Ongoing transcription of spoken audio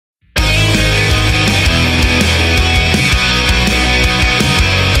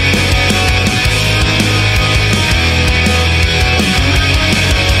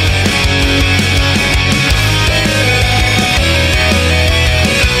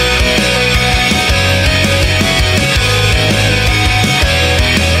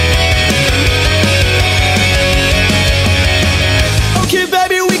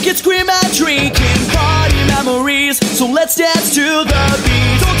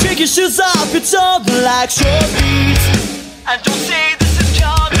your shoes off, it's all like short beats. And don't say this is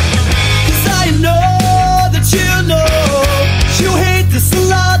coming from me, 'Cause I know that you hate this a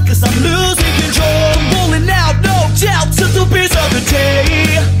lot, 'cause I'm losing control. I'm rolling out, no doubt, to the beats of the day.